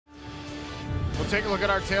We'll take a look at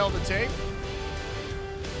our tail of the tape.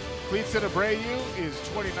 Klidson Abreu is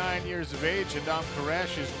 29 years of age. Adam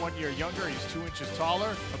Keresh is 1 year younger. He's 2 inches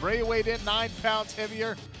taller. Abreu weighed in 9 pounds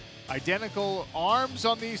heavier. Identical arms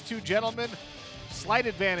on these two gentlemen. Slight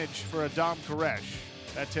advantage for Adam Keresh.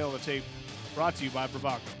 That tail of the tape brought to you by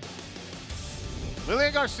Bravaco.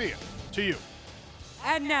 Lillian Garcia, to you.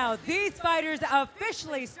 And now these fighters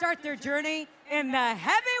officially start their journey in the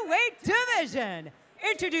heavyweight division.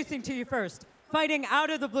 Introducing to you first, fighting out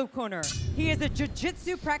of the blue corner. He is a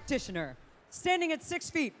jiu-jitsu practitioner. Standing at 6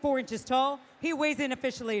 feet, 4 inches tall, he weighs in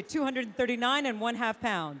officially at 239.5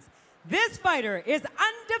 pounds. This fighter is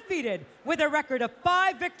undefeated with a record of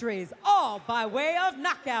 5 victories, all by way of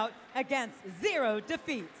knockout against 0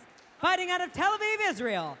 defeats. Fighting out of Tel Aviv,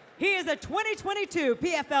 Israel, he is a 2022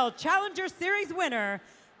 PFL Challenger Series winner,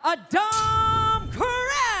 Adam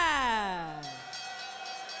Keresh.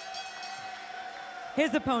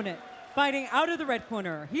 His opponent, fighting out of the red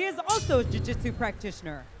corner, he is also a jiu-jitsu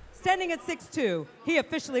practitioner. Standing at 6'2", he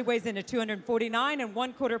officially weighs in at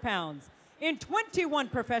 249.25 pounds. In 21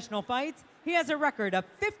 professional fights, he has a record of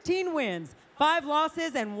 15 wins, 5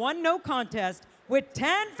 losses, and 1 no contest, with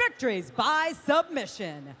 10 victories by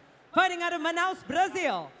submission. Fighting out of Manaus,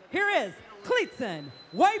 Brazil, here is Klidson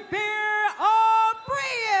Abreu.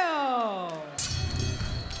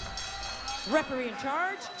 Referee in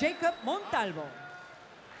charge, Jacob Montalvo.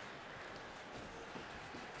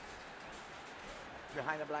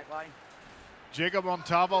 Behind the black line. Jacob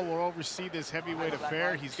Montalvo will oversee this heavyweight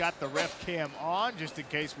affair. He's got the ref cam on just in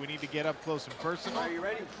case we need to get up close and personal. Are you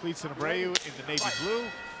ready? Klidson Abreu in the navy blue.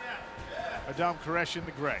 Adam Keresh in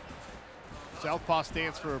the gray. Southpaw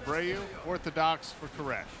stance for Abreu, orthodox for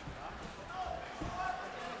Keresh.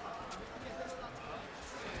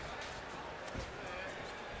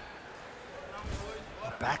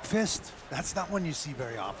 A back fist? That's not one you see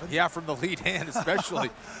very often. Yeah, from the lead hand especially.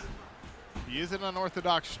 He is an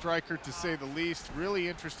unorthodox striker, to say the least. Really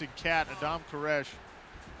interesting cat, Adam Keresh,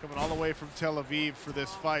 coming all the way from Tel Aviv for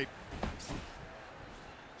this fight.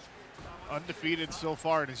 Undefeated so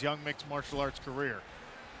far in his young mixed martial arts career.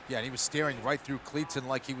 Yeah, and he was staring right through Klidson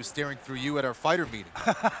like he was staring through you at our fighter meeting.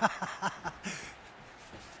 At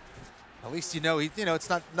least you know it's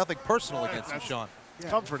not nothing personal against him, Sean. It's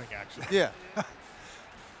comforting, actually. Yeah.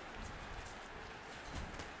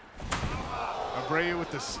 Abreu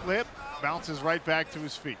with the slip, bounces right back to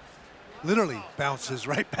his feet. Literally bounces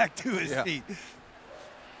right back to his feet.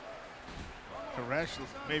 Keresh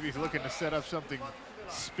maybe looking to set up something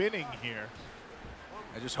spinning here.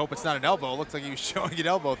 I just hope it's not an elbow. It looks like he was showing an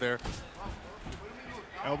elbow there.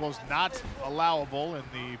 Elbow's not allowable in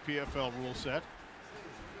the PFL rule set.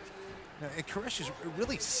 And Keresh is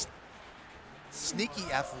really sneaky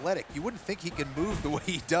athletic. You wouldn't think he can move the way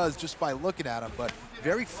he does just by looking at him, but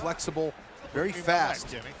very flexible, very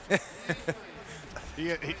fast. He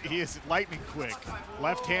is lightning quick.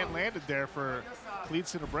 Left hand landed there for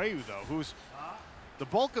Klidson Abreu, though, who's the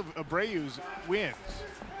bulk of Abreu's wins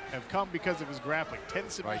have come because of his grappling. 10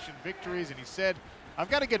 submission victories, and he said, I've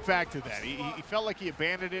got to get back to that. He felt like he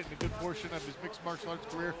abandoned it in a good portion of his mixed martial arts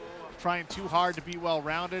career, trying too hard to be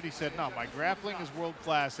well-rounded. He said, no, my grappling is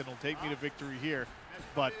world-class, and it'll take me to victory here.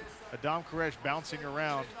 But Adam Keresh bouncing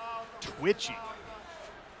around, twitchy.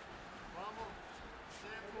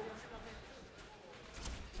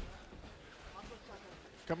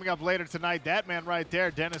 Coming up later tonight, that man right there,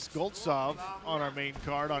 Dennis Goltsov, on our main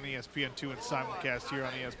card on ESPN2 and simulcast here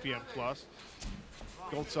on ESPN+.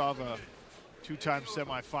 Goltsov, a 2-time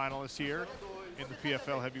semifinalist here in the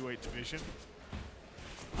PFL heavyweight division.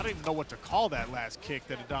 I don't even know what to call that last kick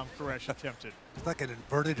that Adam Keresh attempted. It's like an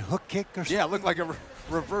inverted hook kick or something. Yeah, it looked like a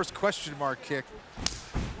reverse question mark kick.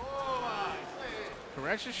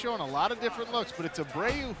 Keresh is showing a lot of different looks, but it's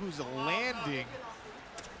Abreu who's landing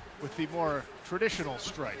with the more traditional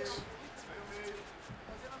strikes.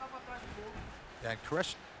 Yeah, and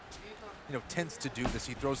Keresh, tends to do this.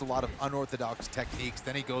 He throws a lot of unorthodox techniques,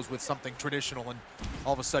 then he goes with something traditional, and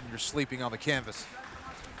all of a sudden you're sleeping on the canvas.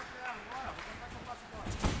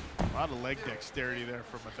 A lot of leg dexterity there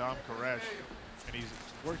from Adam Keresh, and he's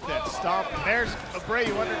worked that stomp. And there's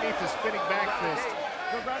Abreu underneath the spinning back fist.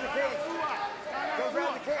 Go grab the cage. Go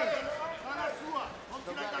grab the cage.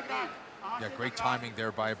 Go grab the cage. Yeah, great timing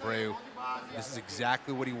there by Abreu. This is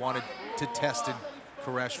exactly what he wanted to test, and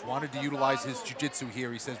Keresh wanted to utilize his jiu-jitsu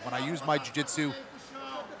here. He says, when I use my jiu-jitsu,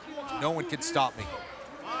 no one can stop me.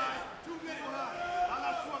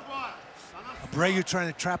 Abreu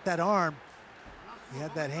trying to trap that arm. He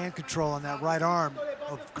had that hand control on that right arm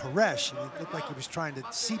of Keresh, and it looked like he was trying to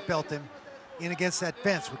seatbelt him in against that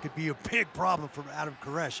fence, which could be a big problem for Adam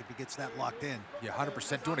Keresh if he gets that locked in. Yeah,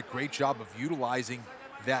 100%, doing a great job of utilizing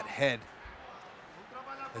that head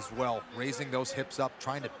as well, raising those hips up,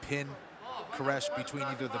 trying to pin Keresh between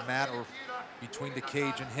either the mat or between the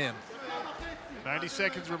cage and him. 90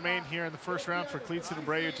 seconds remain here in the first round for Klidson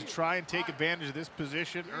Abreu to try and take advantage of this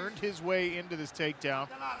position, earned his way into this takedown.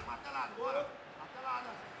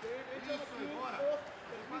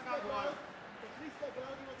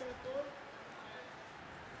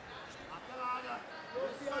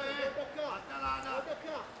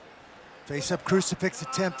 Face-up crucifix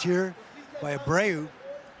attempt here by Abreu.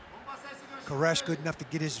 Keresh good enough to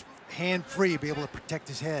get his hand free, be able to protect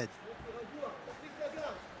his head.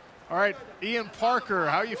 All right, Ian Parker,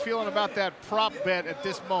 how are you feeling about that prop bet at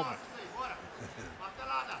this moment?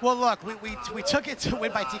 Well, look, we took it to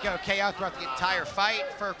win by TKO throughout the entire fight.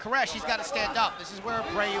 For Keresh, he's got to stand up. This is where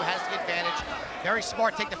Abreu has the advantage. Very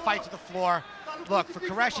smart, take the fight to the floor. Look, for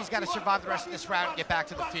Keresh, he's got to survive the rest of this round and get back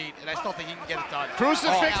to the feet, and I still think he can get it done.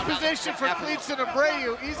 Crucifix position for Klidson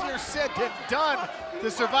Abreu. Easier said than done to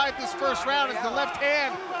survive this first round as the left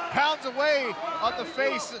hand pounds away on the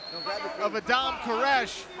face of Adam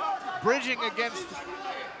Keresh, bridging against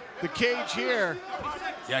the cage here.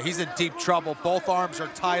 Yeah, he's in deep trouble. Both arms are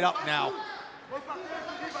tied up now.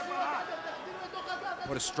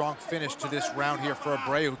 What a strong finish to this round here for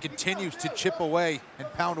Abreu, who continues to chip away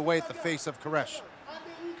and pound away at the face of Keresh.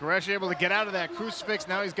 Keresh able to get out of that crucifix.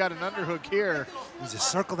 Now he's got an underhook here. He's to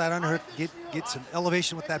circle that underhook, get some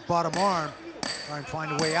elevation with that bottom arm. Try and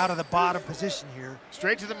find a way out of the bottom position here.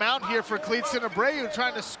 Straight to the mount here for Klidson Abreu,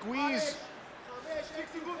 trying to squeeze.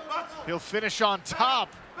 He'll finish on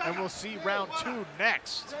top, and we'll see round 2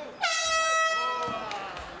 next.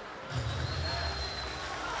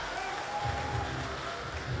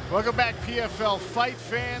 Welcome back, PFL fight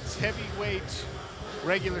fans. Heavyweight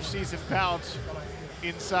regular season bout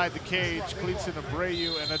inside the cage. Klidson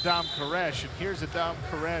Abreu and Adam Keresh. And here's Adam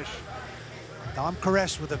Keresh. Adam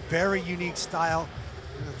Keresh with a very unique style,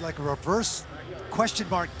 like a reverse question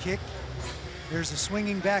mark kick. There's a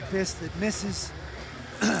swinging back fist that misses.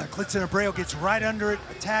 Klidson Abreu gets right under it,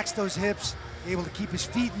 attacks those hips, able to keep his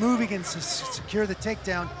feet moving and secure the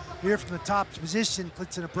takedown here from the top position.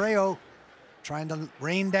 Klidson Abreu trying to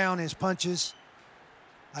rain down his punches.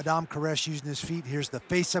 Adam Keresh using his feet. Here's the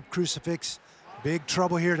face-up crucifix. Big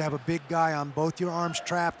trouble here to have a big guy on both your arms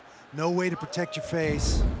trapped. No way to protect your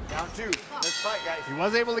face. Round 2. Let's fight, guys. He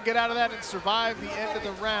was able to get out of that and survive the end of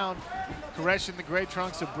the round. Keresh in the gray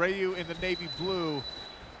trunks, Abreu in the navy blue.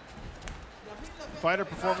 Fighter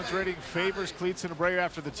performance rating favors Klidson Abreu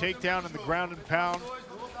after the takedown and the ground and pound.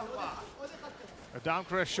 Adam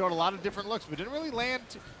Keresh showed a lot of different looks, but didn't really land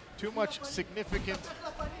too much significant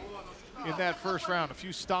in that first round. A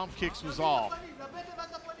few stomp kicks was all.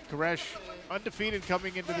 Keresh undefeated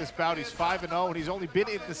coming into this bout. He's 5-0, and he's only been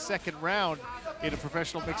in the second round in a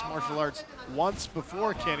professional mixed martial arts once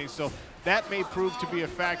before, Kenny. So that may prove to be a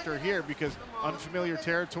factor here because unfamiliar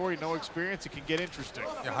territory, no experience, it can get interesting.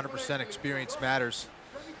 Yeah, 100% experience matters.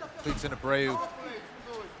 Klidson Abreu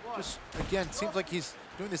just, again, seems like he's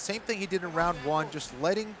doing the same thing he did in round 1, just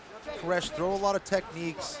letting Keresh throw a lot of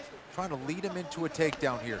techniques, trying to lead him into a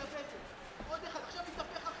takedown here.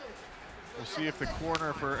 We'll see if the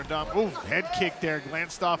corner for Adam, ooh, head kick there,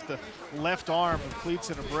 glanced off the left arm of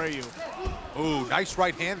Klidson Abreu. Ooh, nice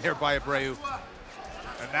right hand there by Abreu.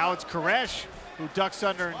 And now it's Keresh who ducks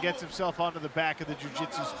under and gets himself onto the back of the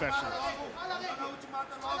jiu-jitsu specialist.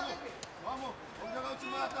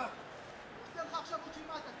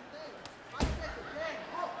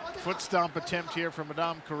 Foot stomp attempt here from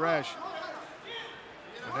Adam Keresh.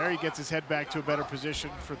 And there he gets his head back to a better position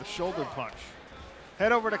for the shoulder punch.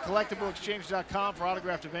 Head over to collectibleexchange.com for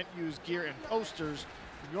autographed event used gear and posters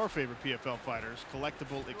from your favorite PFL fighters.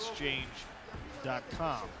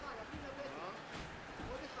 Collectibleexchange.com.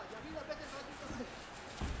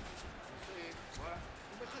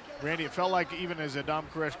 Randy, it felt like even as Adam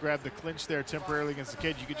Keresh grabbed the clinch there temporarily against the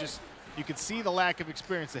cage, you could see the lack of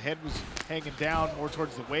experience. The head was hanging down more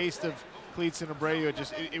towards the waist of Klidson Abreu.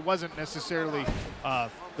 It wasn't necessarily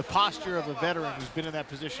the posture of a veteran who's been in that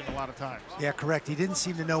position a lot of times. Yeah, correct. He didn't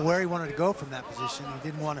seem to know where he wanted to go from that position. He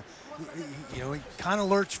didn't want to, he kind of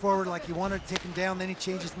lurched forward like he wanted to take him down, then he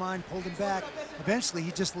changed his mind, pulled him back. Eventually,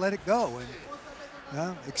 he just let it go.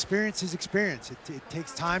 And experience is experience. It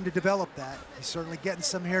takes time to develop that. He's certainly getting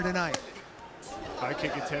some here tonight. High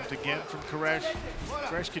kick attempt again from Keresh.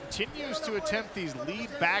 Keresh continues to attempt these lead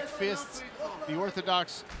back fists. The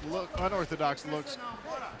unorthodox looks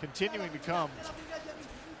continuing to come.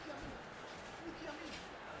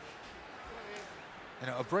 And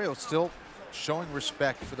Abreu still showing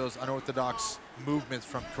respect for those unorthodox movements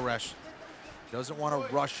from Keresh. Doesn't want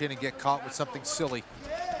to rush in and get caught with something silly.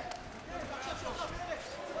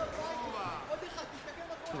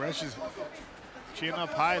 Keresh is chin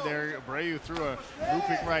up high there. Abreu threw a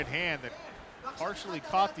looping right hand that partially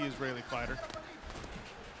caught the Israeli fighter.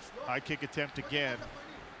 High kick attempt again.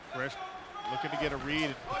 Keresh looking to get a read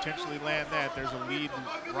and potentially land that. There's a lead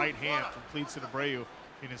right hand from Klidson Abreu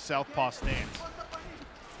in his southpaw stance.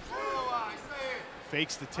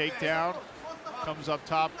 Fakes the takedown, comes up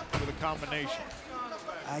top with a combination.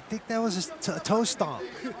 I think that was a toe stomp.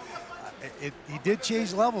 He did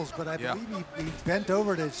change levels, but I believe he bent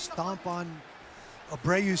over to stomp on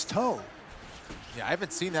Abreu's toe. Yeah, I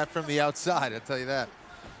haven't seen that from the outside, I'll tell you that.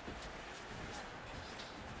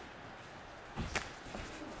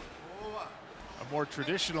 A more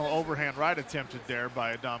traditional overhand right attempted there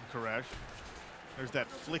by Adam Keresh. There's that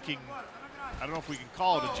flicking, I don't know if we can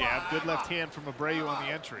call it a jab. Good left hand from Abreu on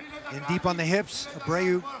the entry. In deep on the hips,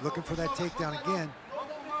 Abreu looking for that takedown again.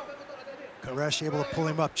 Keresh able to pull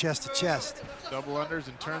him up chest to chest. Double unders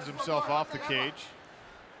and turns himself off the cage.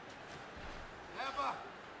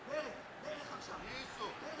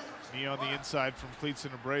 Knee on the inside from Klidson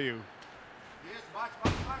Abreu.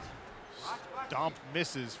 Stomp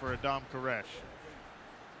misses for Adam Keresh.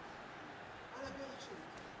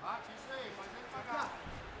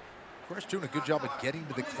 Keresh doing a good job of getting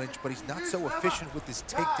to the clinch, but he's not so efficient with his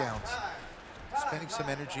takedowns. Spending some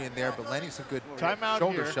energy in there, but landing some good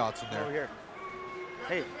shoulder shots in there. Over here.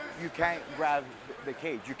 Hey, you can't grab the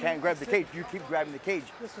cage. You can't grab the cage. You keep grabbing the cage.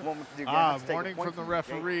 Warning from the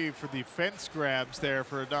referee for the fence grabs there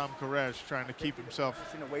for Adam Keresh, trying to keep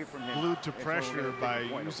himself glued to pressure by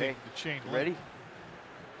using the chain link. Ready?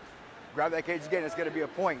 Grab that cage again. It's going to be a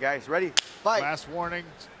point, guys. Ready? Fight. Last warning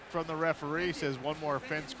from the referee says one more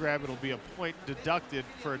fence grab, it'll be a point deducted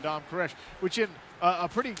for Adam Keresh, which in a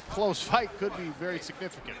pretty close fight could be very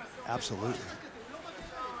significant. Absolutely.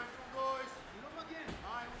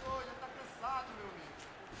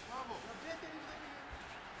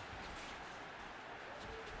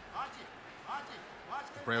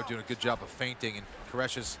 Abreu doing a good job of feinting, and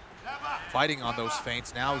Keresh is fighting on those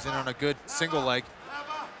feints. Now he's in on a good single leg.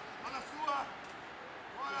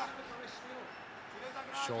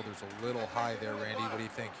 Shoulder's a little high there, Randy. What do you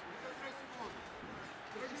think?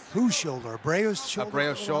 Whose shoulder? Abreu's shoulder?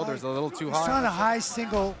 Abreu's shoulder's a little too high. He's trying a high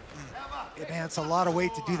single. Man, it's a lot of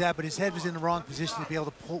weight to do that, but his head was in the wrong position to be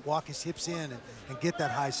able to walk his hips in and get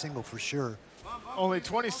that high single for sure. Only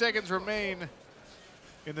 20 seconds remain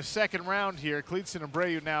in the second round here. Klidson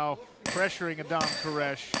Abreu now pressuring Adam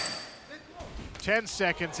Keresh. 10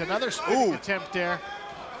 seconds, another spinning attempt there.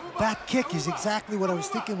 That kick is exactly what I was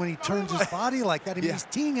thinking when he turns his body like that. I mean, he's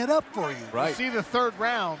teeing it up for you. Right. We'll see the third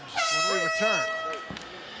round when we return.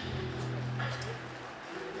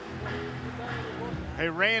 Hey,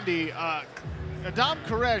 Randy, Adam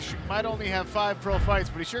Keresh might only have 5 pro fights,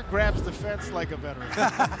 but he sure grabs the fence like a veteran.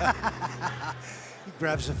 He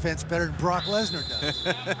grabs the fence better than Brock Lesnar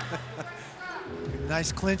does.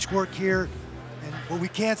 Nice clinch work here. And what we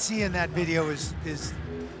can't see in that video is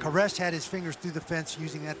Keresh had his fingers through the fence,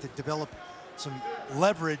 using that to develop some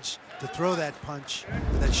leverage to throw that punch,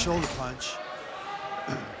 that shoulder punch.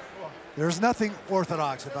 There's nothing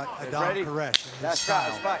orthodox about Adam Keresh and his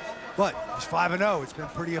style. But he's 5-0. It's been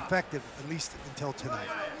pretty effective, at least until tonight.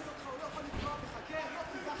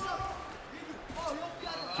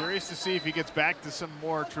 Curious to see if he gets back to some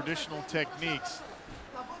more traditional techniques.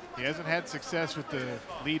 He hasn't had success with the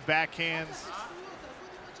lead backhands,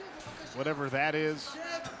 whatever that is.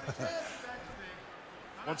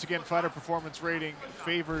 Once again, fighter performance rating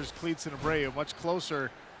favors Klidson Abreu, much closer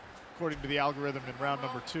according to the algorithm in round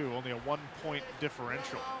number 2, only a 1-point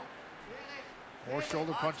differential. More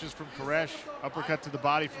shoulder punches from Keresh, uppercut to the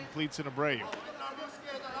body from Klidson Abreu.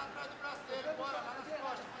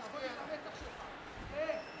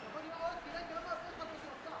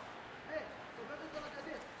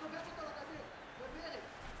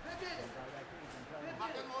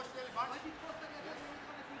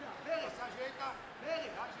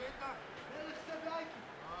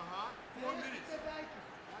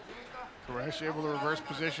 Keresh able to reverse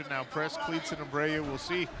position now, press Klidson Abreu. We'll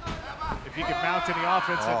see if he can mount any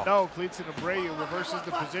offense. And no, Klidson Abreu reverses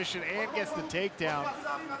the position and gets the takedown.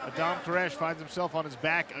 Adam Keresh finds himself on his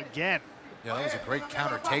back again. Yeah, that was a great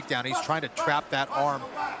counter takedown. He's trying to trap that arm.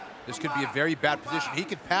 This could be a very bad position. He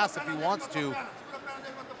could pass if he wants to.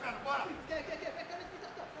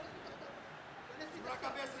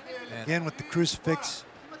 Again with the crucifix.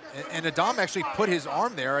 And Adam actually put his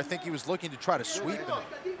arm there. I think he was looking to try to sweep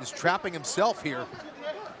and is trapping himself here.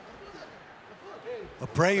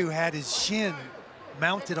 Abreu had his shin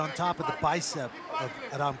mounted on top of the bicep of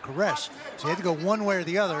Adam Keresh. So he had to go one way or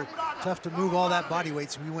the other. Tough to move all that body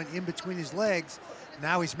weight, so he went in between his legs.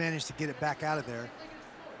 Now he's managed to get it back out of there.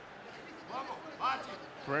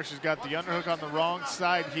 Keresh has got the underhook on the wrong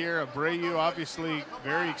side here. Abreu, obviously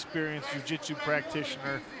very experienced jiu-jitsu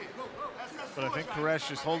practitioner. But I think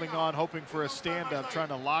Keresh is holding on, hoping for a stand-up, trying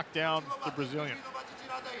to lock down the Brazilian.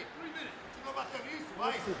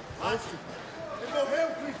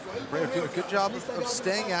 Abreu doing a good job of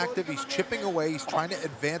staying active. He's chipping away. He's trying to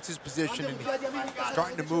advance his position, and he's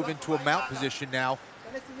starting to move into a mount position now.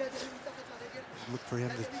 Look for him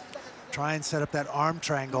to try and set up that arm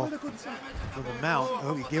triangle for the mount.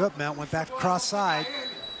 Oh, he gave up mount, went back cross side.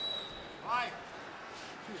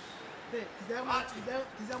 And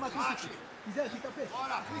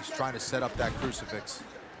he's trying to set up that crucifix.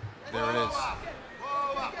 There it is.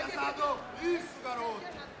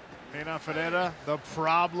 Renan Ferreira, the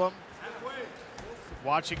problem.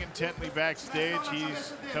 Watching intently backstage.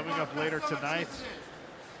 He's coming up later tonight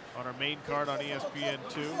on our main card on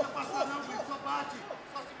ESPN2.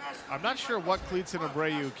 I'm not sure what Klidson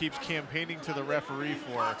Abreu keeps campaigning to the referee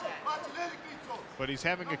for, but he's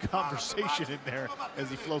having a conversation in there as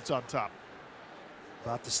he floats on top.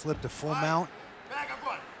 About to slip to full mount.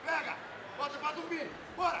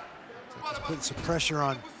 He's putting some pressure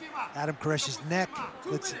on Adam Keresh's neck.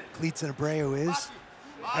 Klidson Abreu is.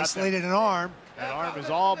 Isolated an arm. That arm is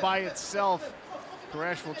all by itself.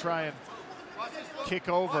 Keresh will try and kick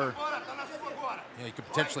over. Yeah, he could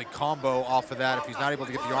potentially combo off of that. If he's not able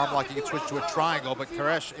to get the arm lock, he can switch to a triangle, but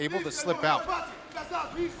Keresh able to slip out.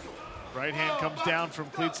 Right hand comes down from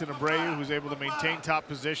Klidson Abreu, who's able to maintain top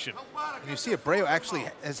position. And you see Abreu actually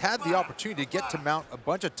has had the opportunity to get to mount a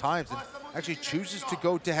bunch of times and actually chooses to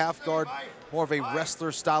go to half guard, more of a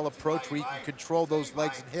wrestler style approach where he can control those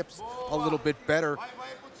legs and hips a little bit better,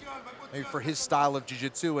 maybe for his style of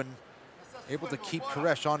jiu-jitsu, and able to keep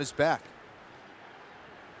Keresh on his back.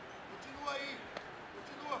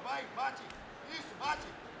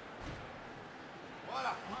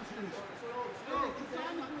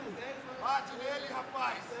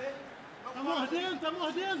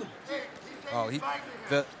 Oh,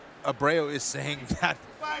 Abreu is saying that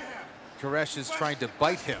Keresh is trying to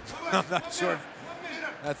bite him. I'm not sure if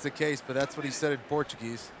that's the case, but that's what he said in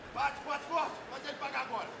Portuguese.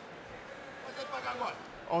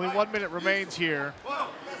 Only 1 minute remains here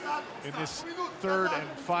in this third and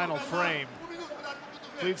final frame.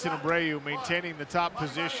 Klidson Abreu maintaining the top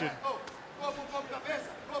position.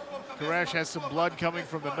 Keresh has some blood coming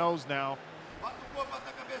from the nose now.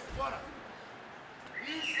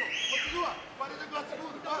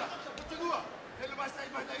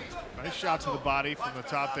 Nice shot to the body from the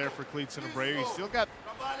top there for Klidson Abreu. He's still got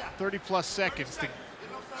 30+ seconds to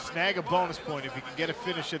snag a bonus point if he can get a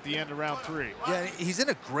finish at the end of round 3. Yeah, he's in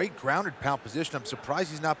a great grounded pound position. I'm surprised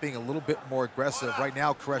he's not being a little bit more aggressive. Right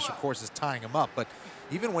now, Keresh, of course, is tying him up, but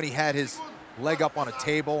even when he had his leg up on a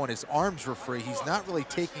table and his arms were free, he's not really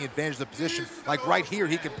taking advantage of the position. Like right here,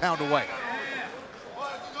 he can pound away.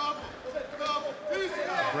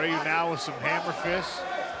 Abreu now with some hammer fists.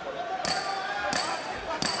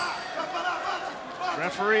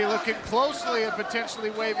 Referee looking closely at potentially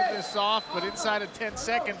waving this off, but inside of 10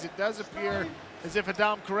 seconds, it does appear as if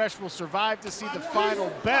Adam Keresh will survive to see the final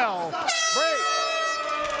bell.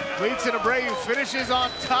 Klidson Abreu finishes on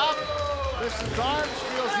top. Lifts his arms,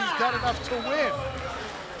 feels he's done enough to win.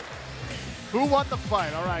 Who won the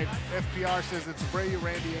fight? All right, FPR says it's Abreu,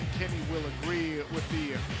 Randy, and Kenny will agree with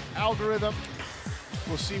the algorithm.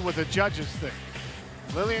 We'll see what the judges think.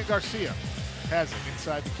 Lillian Garcia has it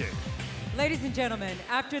inside the cage. Ladies and gentlemen,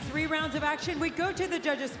 after 3 rounds of action, we go to the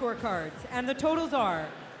judges' scorecards, and the totals are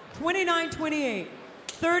 29-28,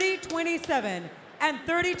 30-27, and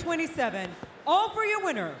 30-27, all for your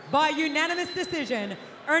winner by unanimous decision,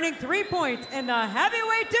 earning 3 points in the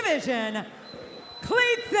heavyweight division,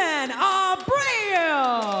 Klidson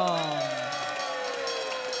Abreu.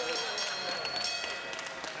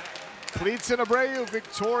 Klidson Abreu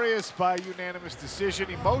victorious by unanimous decision.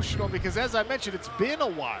 Emotional because, as I mentioned, it's been a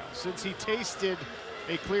while since he tasted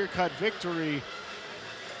a clear-cut victory